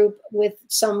in a group with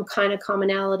some kind of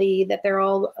commonality that they're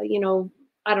all,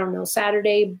 I don't know,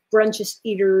 Saturday brunch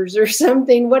eaters or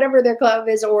something, whatever their club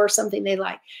is, or something they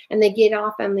like. And they get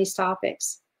off on these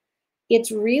topics.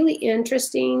 It's really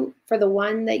interesting for the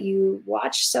one that you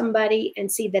watch somebody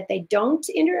and see that they don't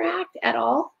interact at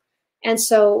all. And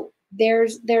so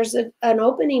there's an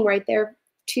opening right there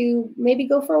to maybe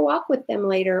go for a walk with them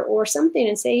later or something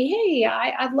and say, hey,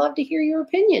 I'd love to hear your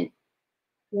opinion,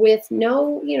 with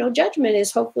no, judgment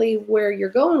is hopefully where you're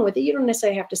going with it. You don't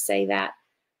necessarily have to say that.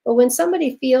 But when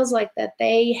somebody feels like that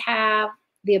they have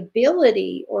the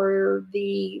ability or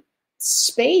the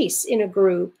space in a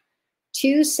group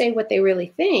to say what they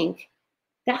really think,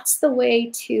 that's the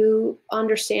way to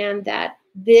understand that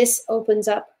this opens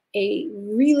up a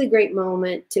really great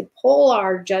moment to pull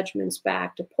our judgments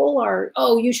back, to pull our,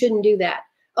 oh, you shouldn't do that.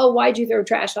 Oh, why'd you throw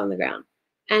trash on the ground?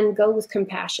 And go with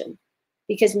compassion.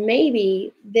 Because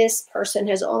maybe this person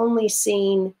has only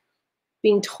seen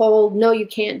being told, no, you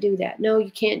can't do that. No,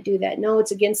 you can't do that. No,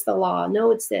 it's against the law.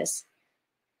 No, it's this.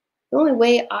 The only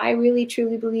way I really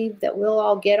truly believe that we'll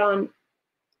all get on,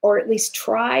 or at least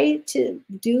try to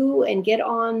do and get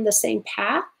on the same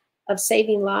path of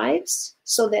saving lives,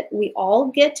 so that we all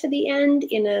get to the end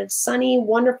in a sunny,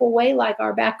 wonderful way, like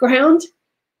our background.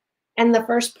 And the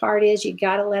first part is you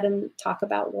got to let them talk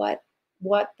about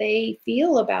what they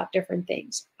feel about different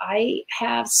things. I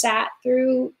have sat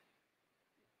through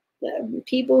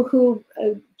people who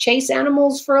chase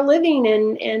animals for a living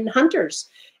and hunters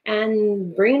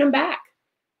and bringing them back.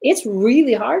 It's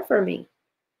really hard for me,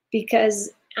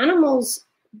 because animals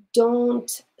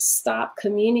don't stop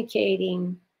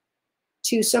communicating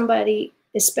to somebody,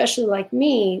 especially like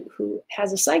me, who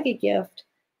has a psychic gift.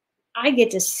 I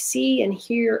get to see and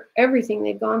hear everything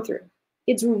they've gone through.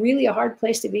 It's really a hard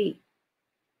place to be.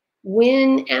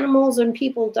 When animals and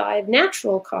people die of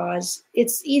natural cause,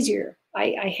 it's easier.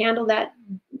 I handle that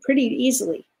pretty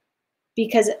easily,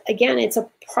 because again, it's a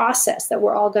process that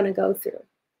we're all going to go through.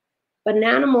 But an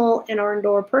animal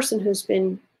or a person who's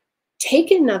been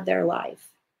taken of their life,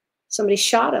 somebody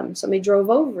shot them, somebody drove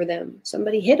over them,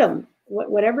 somebody hit them,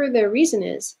 whatever their reason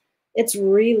is, it's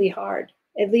really hard.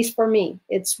 At least for me,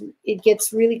 it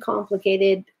gets really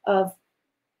complicated.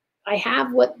 I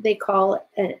have what they call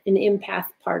an empath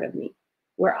part of me,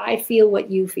 where I feel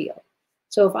what you feel.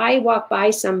 So if I walk by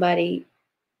somebody,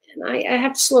 and I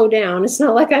have to slow down. It's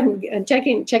not like I'm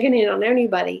checking in on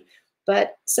anybody,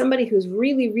 but somebody who's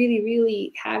really, really,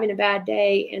 really having a bad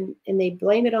day, and they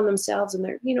blame it on themselves,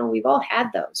 and we've all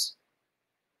had those.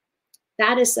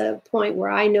 That is a point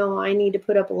where I know I need to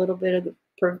put up a little bit of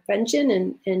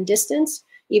prevention and distance,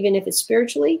 even if it's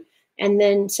spiritually, and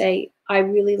then say, I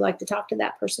really like to talk to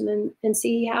that person and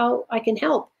see how I can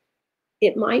help.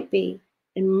 It might be,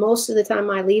 and most of the time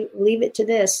I leave it to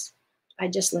this, I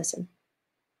just listen.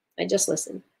 I just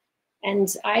listen.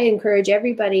 And I encourage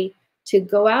everybody to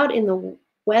go out in the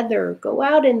weather, go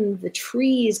out in the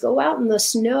trees, go out in the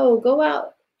snow, go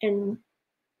out and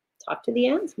talk to the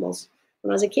animals.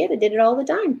 When I was a kid, I did it all the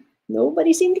time.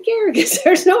 Nobody seemed to care because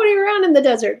there's nobody around in the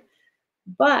desert.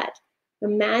 But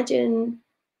imagine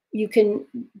you can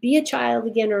be a child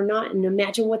again or not, and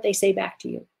imagine what they say back to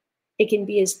you. It can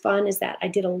be as fun as that. I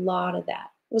did a lot of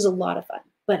that. It was a lot of fun.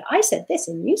 But I said this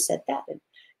and you said that. And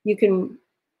you can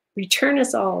return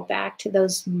us all back to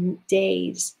those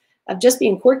days of just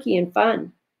being quirky and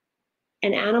fun.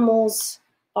 And animals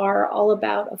are all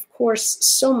about, of course,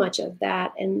 so much of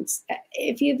that. And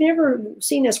if you've never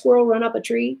seen a squirrel run up a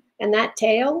tree and that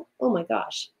tail, oh my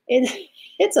gosh,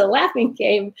 it's a laughing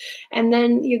game. And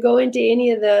then you go into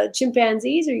any of the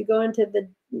chimpanzees, or you go into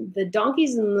the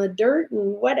donkeys in the dirt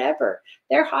and whatever,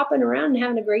 they're hopping around and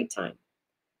having a great time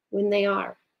when they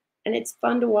are. And it's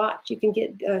fun to watch. You can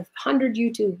get 100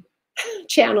 YouTube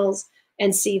channels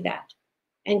and see that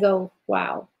and go,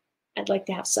 wow, I'd like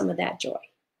to have some of that joy.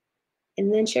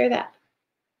 And then share that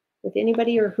with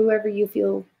anybody or whoever you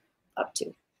feel up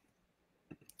to.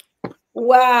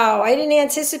 Wow, I didn't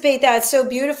anticipate that. It's so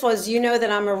beautiful. As you know,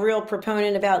 that I'm a real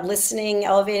proponent about listening,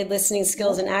 elevated listening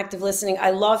skills, and active listening. I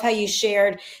love how you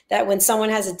shared that when someone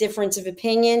has a difference of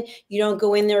opinion, you don't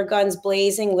go in there guns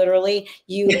blazing, literally.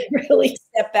 You really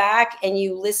step back and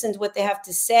you listen to what they have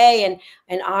to say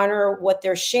and honor what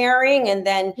they're sharing, and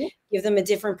then give them a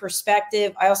different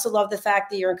perspective. I also love the fact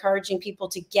that you're encouraging people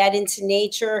to get into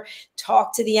nature,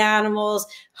 talk to the animals,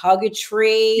 hug a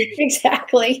tree.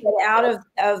 Exactly. Get out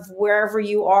of wherever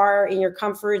you are in your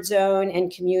comfort zone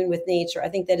and commune with nature. I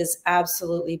think that is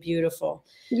absolutely beautiful.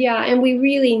 Yeah, and we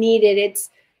really need it.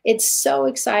 It's so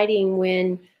exciting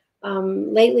when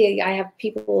lately I have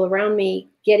people around me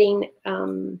getting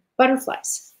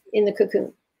butterflies in the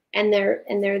cocoon. And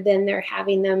they're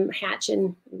having them hatch,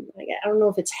 and I don't know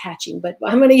if it's hatching, but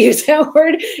I'm going to use that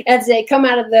word, as they come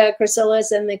out of the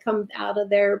chrysalis and they come out of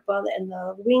there, and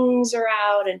the wings are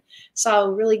out. And saw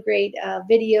a really great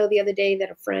video the other day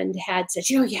that a friend had said,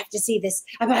 you have to see this.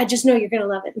 I just know you're going to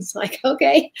love it. And it's like,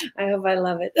 okay, I hope I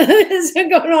love it. It's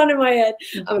going on in my head.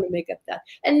 I'm going to make up that.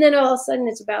 And then all of a sudden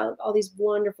it's about all these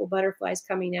wonderful butterflies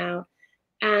coming out.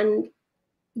 And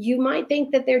you might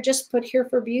think that they're just put here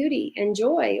for beauty and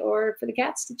joy, or for the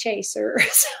cats to chase or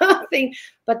something,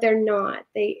 but they're not.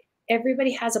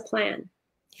 Everybody has a plan.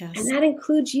 Yes. And that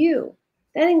includes you.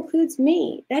 That includes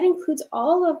me. That includes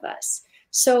all of us.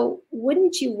 So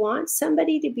wouldn't you want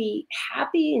somebody to be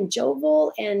happy and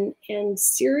jovial and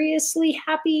seriously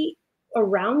happy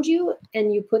around you,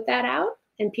 and you put that out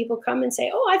and people come and say,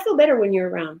 oh, I feel better when you're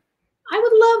around. I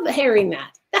would love hearing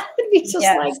that. That would be just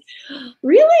like,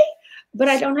 really? But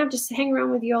I don't have to hang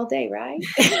around with you all day, right?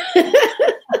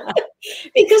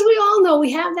 Because we all know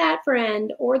we have that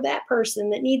friend or that person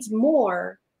that needs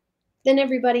more than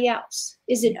everybody else.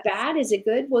 Is it bad? Is it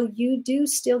good? Well, you do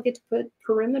still get to put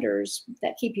perimeters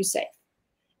that keep you safe.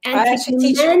 And I actually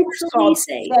teach a course called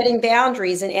setting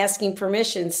boundaries and asking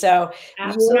permission. So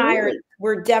you and I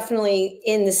we're definitely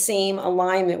in the same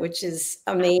alignment, which is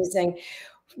amazing.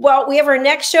 Well, we have our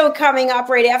next show coming up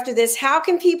right after this. How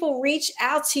can people reach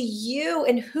out to you,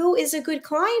 and who is a good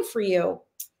client for you?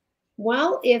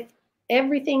 Well, if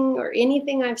everything or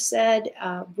anything I've said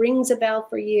rings a bell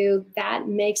for you, that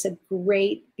makes a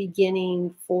great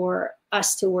beginning for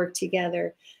us to work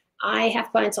together. I have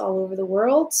clients all over the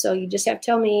world, so you just have to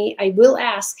tell me. I will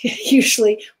ask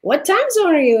usually, what time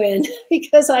zone are you in?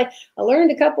 Because I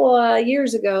learned a couple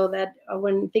years ago that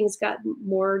when things got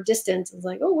more distant, I was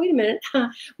like, oh, wait a minute,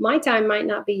 my time might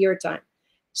not be your time.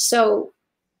 So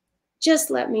just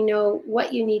let me know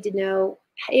what you need to know.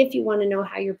 If you want to know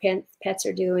how your pets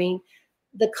are doing,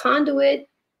 the conduit,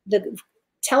 the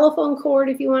telephone cord,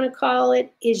 if you want to call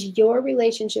it, is your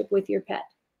relationship with your pet.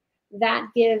 That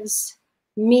gives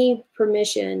me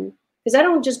permission, because I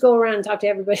don't just go around and talk to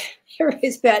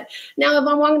everybody's pet. Now, if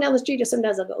I'm walking down the street,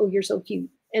 sometimes I'll go, oh, you're so cute.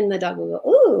 And the dog will go,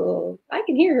 oh, I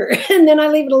can hear her. And then I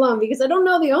leave it alone because I don't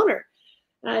know the owner.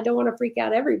 I don't want to freak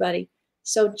out everybody.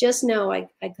 So just know I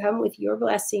come with your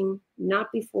blessing, not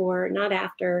before, not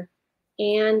after.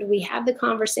 And we have the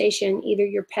conversation. Either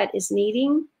your pet is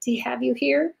needing to have you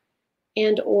here,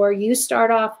 or you start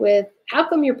off with, how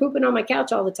come you're pooping on my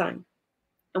couch all the time?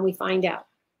 And we find out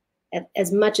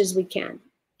as much as we can.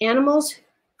 Animals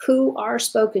who are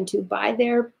spoken to by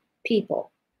their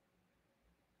people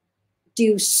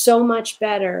do so much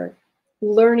better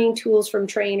learning tools from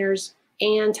trainers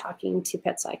and talking to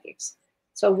pet psychics.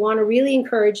 So I want to really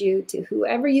encourage you to,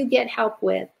 whoever you get help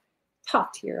with,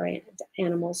 talk to your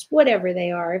animals, whatever they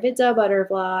are. If it's a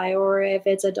butterfly, or if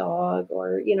it's a dog,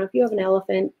 or if you have an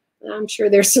elephant, I'm sure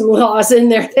there's some laws in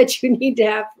there that you need to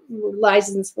have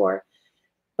license for.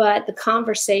 But the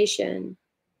conversation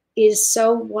is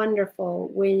so wonderful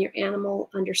when your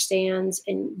animal understands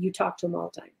and you talk to them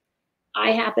all the time.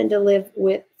 I happen to live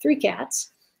with 3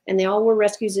 cats, and they all were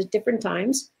rescues at different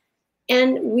times.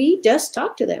 And we just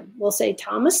talk to them. We'll say,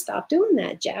 Thomas, stop doing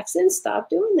that. Jackson,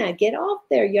 stop doing that. Get off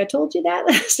there. I told you that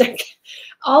last time.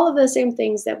 All of the same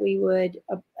things that we would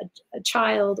a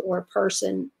child or a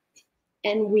person.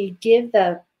 And we give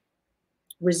the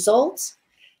results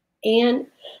and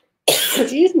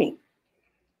excuse me,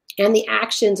 and the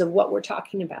actions of what we're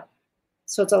talking about.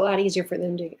 So it's a lot easier for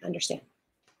them to understand.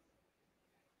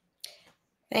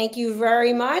 Thank you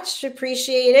very much.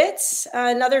 Appreciate it.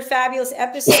 Another fabulous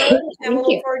episode. And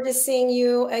we'll look forward to seeing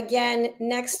you again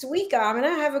next week,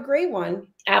 Amina. Have a great one.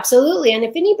 Absolutely. And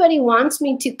if anybody wants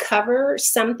me to cover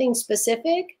something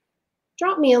specific,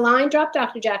 drop me a line, drop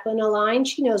Dr. JACALYN a line.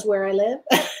 She knows where I live.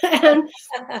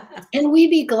 and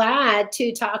we'd be glad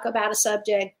to talk about a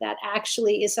subject that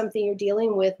actually is something you're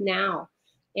dealing with now.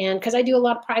 And because I do a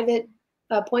lot of private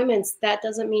appointments, that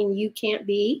doesn't mean you can't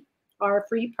be our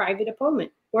free private appointment.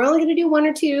 We're only going to do 1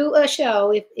 or 2 a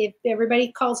show. If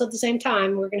everybody calls at the same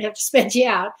time, we're going to have to spend you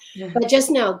out. But just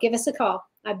know, give us a call.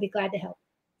 I'd be glad to help.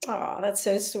 Oh, that's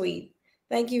so sweet.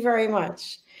 Thank you very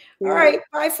much. All right.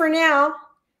 Bye for now.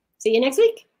 See you next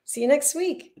week. See you next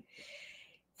week.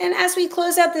 And as we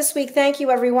close out this week, thank you,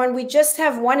 everyone. We just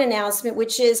have one announcement,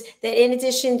 which is that in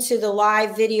addition to the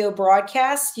live video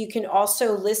broadcast, you can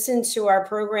also listen to our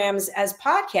programs as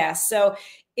podcasts. So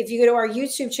if you go to our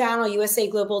YouTube channel, USA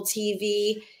Global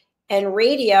TV and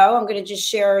Radio, I'm going to just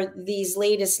share these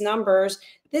latest numbers.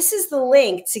 This is the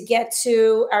link to get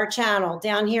to our channel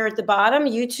down here at the bottom,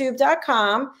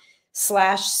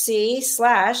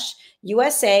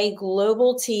 youtube.com/C/USA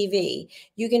Global TV.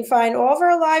 You can find all of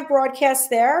our live broadcasts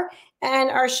there, and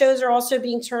our shows are also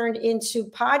being turned into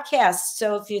podcasts.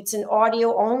 So if it's an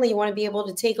audio only, you want to be able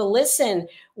to take a listen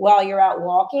while you're out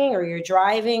walking or you're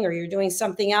driving or you're doing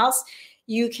something else,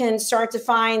 you can start to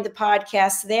find the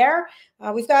podcast there.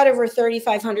 We've got over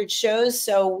 3,500 shows,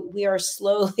 so we have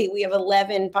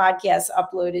 11 podcasts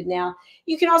uploaded now.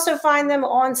 You can also find them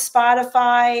on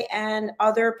Spotify and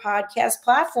other podcast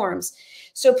platforms.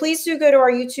 So please do go to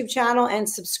our YouTube channel and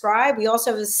subscribe. We also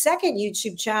have a second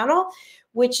YouTube channel,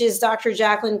 which is Dr.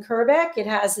 JACALYN KERBECK. It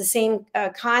has the same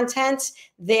content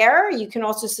there. You can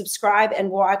also subscribe and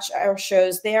watch our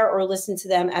shows there or listen to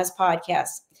them as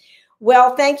podcasts.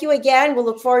 Well, thank you again. We'll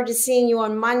look forward to seeing you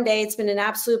on Monday. It's been an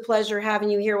absolute pleasure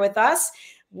having you here with us.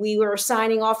 We were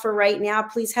signing off for right now.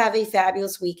 Please have a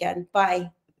fabulous weekend. Bye.